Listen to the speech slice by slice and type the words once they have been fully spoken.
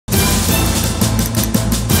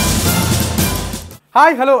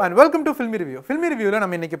Hi, hello and welcome to Filmy Review. Filmy Reviewல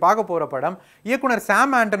நம்ம இன்னைக்கு பார்க்க போற படம் இயக்குனர்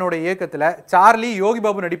சாம் ஆண்டனோட இயக்கத்துல சார்லி யோகி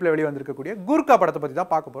பாபு நடிப்புல வெளிய வந்திருக்கக்கூடிய கூர்க்கா படத்தை பத்தி தான்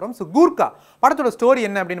பார்க்க போறோம். சோ கூர்க்கா படத்தோட ஸ்டோரி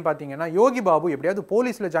என்ன அப்படினு பாத்தீங்கன்னா யோகி பாபு எப்படியாவது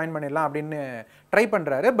போலீஸ்ல ஜாயின் பண்ணிடலாம் அப்படினு ட்ரை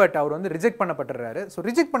பண்றாரு. பட் அவர் வந்து ரிஜெக்ட் பண்ணப்பட்டறாரு. சோ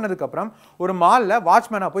ரிஜெக்ட் பண்ணதுக்கு அப்புறம் ஒரு மால்ல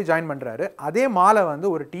வாட்ச்மேனா போய் ஜாயின் பண்றாரு. அதே மாலை வந்து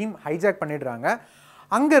ஒரு டீம் ஹைஜாக் பண்ணிடுறாங்க.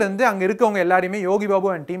 அங்க இருக்கவங்க எல்லாரையுமே யோகி பாபு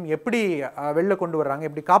அண்ட் டீம் எப்படி வெளில கொண்டு வர்றாங்க,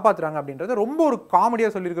 எப்படி காப்பாத்துறாங்க அப்படின்றது ரொம்ப ஒரு காமெடியா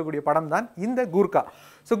சொல்லியிருக்கக்கூடிய படம் தான் இந்த கூர்க்கா.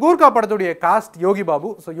 ஸோ கூர்க்கா படத்துடைய காஸ்ட் யோகி பாபு.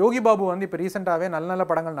 ஸோ யோகி பாபு வந்து இப்போ ரீசெண்டாகவே நல்ல நல்ல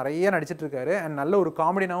படங்கள் நிறைய நடிச்சிட்டு இருக்காரு அண்ட் நல்ல ஒரு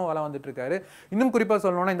காமெடினாவும் வளம் வந்துட்டு இருக்காரு. இன்னும் குறிப்பாக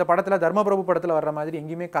சொல்லணும்னா இந்த படத்தில் தர்மபிரபு படத்தில் வர்ற மாதிரி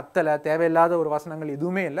எங்கேயுமே கத்தலை, தேவையில்லாத ஒரு வசனங்கள்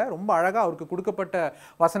எதுவுமே இல்லை. ரொம்ப அழகாக அவருக்கு கொடுக்கப்பட்ட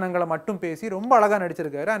வசனங்களை மட்டும் பேசி ரொம்ப அழகாக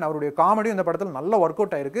நடிச்சிருக்காரு. அண்ட் அவருடைய காமெடியும் இந்த படத்தில் நல்ல ஒர்க்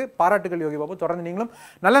அவுட் ஆயிருக்கு. பாராட்டுகள் யோகி பாபு. தொடர்ந்து நீங்களும்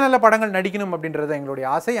நல்ல நல்ல படங்கள் நடிக்கணும் அப்படின்றது எங்களுடைய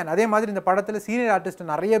ஆசை. அண்ட் அதே மாதிரி இந்த படத்தில் சீனியர் ஆர்டிஸ்ட்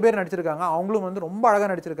நிறைய பேர் நடிச்சிருக்காங்க. அவங்களும் வந்து ரொம்ப அழகாக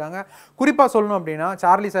நடிச்சிருக்காங்க. குறிப்பாக சொல்லணும் அப்படின்னா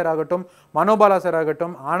சார்லி சார் ஆகட்டும், மனோபாலா சார்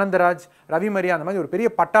ஆகட்டும், ஆனந்தராஜ், ரவி மரியா, அந்த மாதிரி ஒரு பெரிய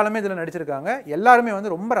பட்டாளமே இதில் நடிச்சிருக்காங்க. எல்லாருமே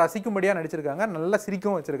வந்து ரொம்ப ரசிக்கும்படியாக நடிச்சிருக்காங்க. நல்லா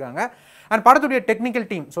சிரிக்கவும் வச்சிருக்காங்க. அண்ட் படத்துடைய டெக்னிக்கல்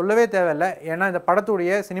டீம் சொல்லவே தேவையில்லை. ஏன்னா இந்த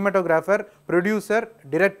படத்துடைய சினிமாட்டோகிராஃபர், ப்ரொடியூசர்,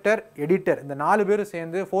 டிரெக்டர், எடிட்டர் இந்த 4 பேரும்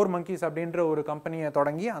சேர்ந்து 4 Monkeys அப்படின்ற ஒரு கம்பெனியை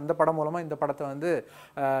தொடங்கி அந்த படம் மூலமாக இந்த படத்தை வந்து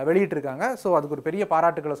வெளியிட்டிருக்காங்க. ஸோ அதுக்கு ஒரு பெரிய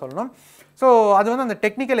பாராட்டுகளை சொல்லணும். ஸோ அது வந்து அந்த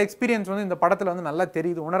டெக்னிக்கல் எக்ஸ்பீரியன்ஸ் வந்து இந்த படத்தில் வந்து நல்லா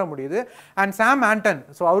தெரியுது, உணர முடியுது. அண்ட் சாம் ஆண்டன்,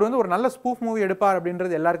 ஸோ அவர் வந்து ஒரு நல்ல ஸ்பூஃப் மூவி எடுப்பார்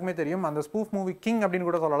அப்படின்றது எல்லாருக்குமே தெரியும். அந்த ஸ்பூஃப் மூவி கிங் அப்படின்னு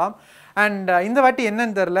கூட சொல்லலாம். அண்ட் இந்த வாட்டி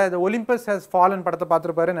என்னன்னு தெரியல, இந்த ஒலிம்பஸ் ஹஸ் ஃபாலன் படத்தை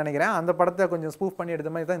பார்த்துருப்பாருன்னு நினைக்கிறேன். அந்த படத்தை கொஞ்சம் ஸ்பூஃப் பண்ணி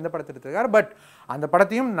எடுத்த மாதிரி தான் இந்த படத்தை எடுத்திருக்காரு. பட் அந்த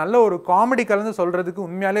படத்தையும் நல்ல ஒரு காமெடி கலந்து சொல்றதுக்கு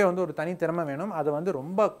உண்மையாலே வந்து ஒரு தனி திறமை வேணும். அதை வந்து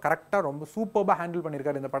ரொம்ப கரெக்டாக ரொம்ப சூப்பராக ஹேண்டில்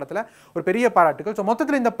பண்ணியிருக்காரு இந்த படத்தில். ஒரு பெரிய பாராட்டுகள். ஸோ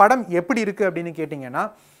மொத்தத்தில் இந்த படம் எப்படி இருக்குது அப்படின்னு கேட்டிங்கன்னா,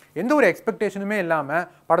 எந்த ஒரு எக்ஸ்பெக்டேஷனுமே இல்லாமல்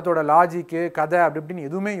படத்தோட லாஜிக்கு, கதை அப்படி இப்படின்னு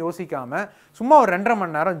எதுவுமே யோசிக்காமல் சும்மா ஒரு 2.5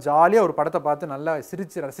 மணி நேரம் ஜாலியாக ஒரு படத்தை பார்த்து நல்லா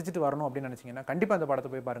ரசிச்சுட்டு வரணும் அப்படின்னு நினச்சிங்கன்னா கண்டிப்பாக இந்த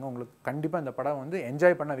படத்தை போய் பாருங்கள். உங்களுக்கு கண்டிப்பாக இந்த படம் வந்து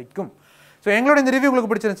என்ஜாய் பண்ண வைக்கும். ஸோ எங்களோட இந்த ரிவ்யூ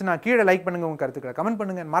உங்களுக்கு பிடிச்சிருந்துச்சுன்னா கீழே லைக் பண்ணுங்கள், உங்கள் கருத்துக்களை கமெண்ட்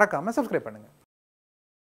பண்ணுங்கள், மறக்காமல் சப்ஸ்கிரைப் பண்ணுங்கள்.